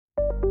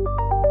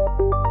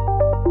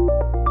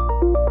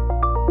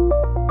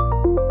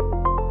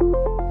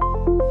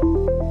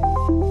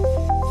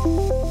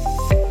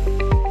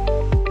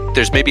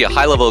there's maybe a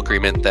high-level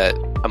agreement that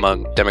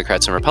among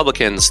Democrats and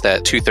Republicans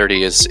that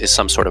 230 is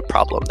some sort of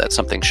problem, that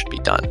something should be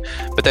done.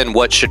 But then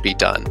what should be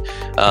done?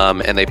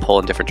 And they pull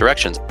in different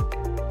directions.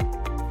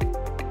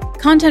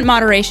 Content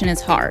moderation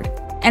is hard,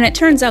 and it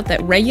turns out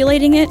that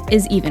regulating it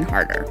is even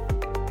harder.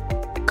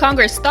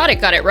 Congress thought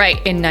it got it right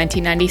in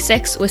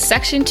 1996 with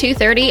Section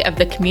 230 of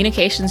the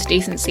Communications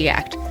Decency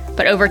Act.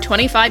 But over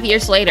 25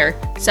 years later,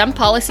 some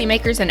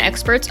policymakers and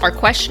experts are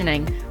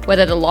questioning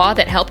whether the law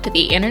that helped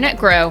the internet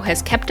grow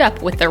has kept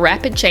up with the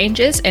rapid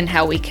changes in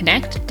how we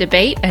connect,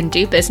 debate, and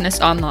do business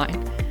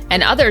online.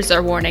 And others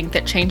are warning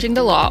that changing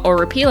the law or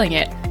repealing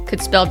it could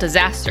spell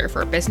disaster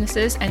for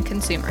businesses and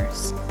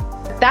consumers.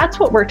 That's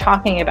what we're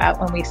talking about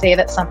when we say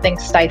that something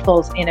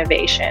stifles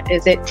innovation,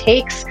 is it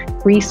takes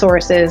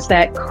resources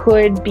that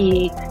could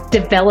be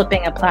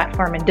developing a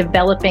platform and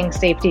developing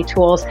safety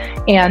tools,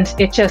 and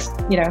it just,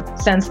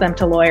 sends them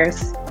to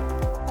lawyers.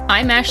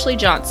 I'm Ashley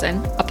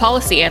Johnson, a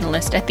policy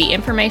analyst at the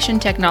Information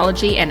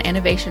Technology and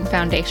Innovation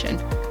Foundation,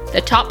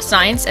 the top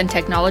science and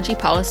technology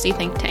policy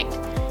think tank,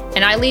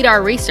 and I lead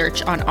our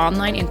research on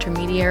online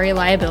intermediary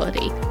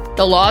liability,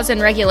 the laws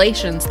and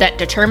regulations that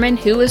determine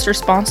who is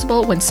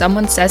responsible when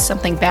someone says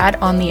something bad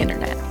on the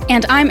internet.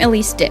 And I'm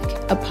Elise Dick,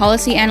 a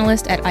policy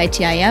analyst at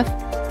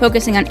ITIF,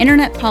 focusing on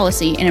internet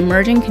policy and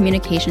emerging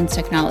communications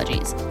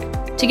technologies.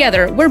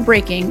 Together, we're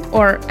breaking,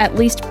 or at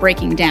least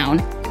breaking down,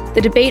 the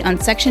debate on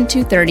Section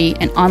 230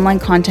 and online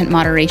content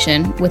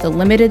moderation with a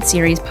limited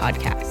series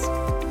podcast.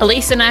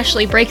 Elise and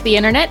Ashley Break the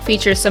Internet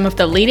features some of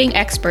the leading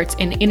experts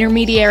in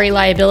intermediary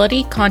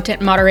liability, content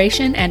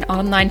moderation, and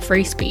online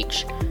free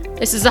speech.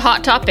 This is a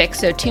hot topic,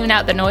 so tune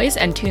out the noise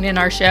and tune in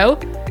our show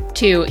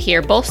to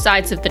hear both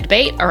sides of the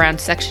debate around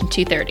Section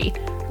 230.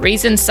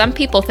 Reasons some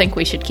people think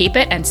we should keep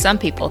it and some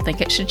people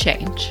think it should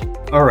change.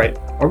 All right,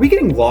 are we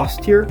getting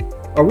lost here?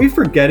 Are we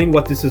forgetting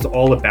what this is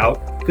all about?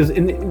 Because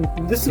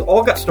this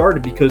all got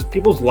started because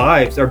people's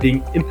lives are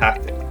being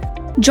impacted.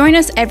 Join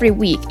us every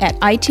week at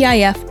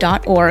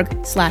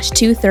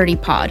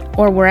itif.org/230pod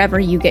or wherever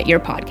you get your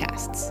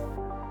podcasts.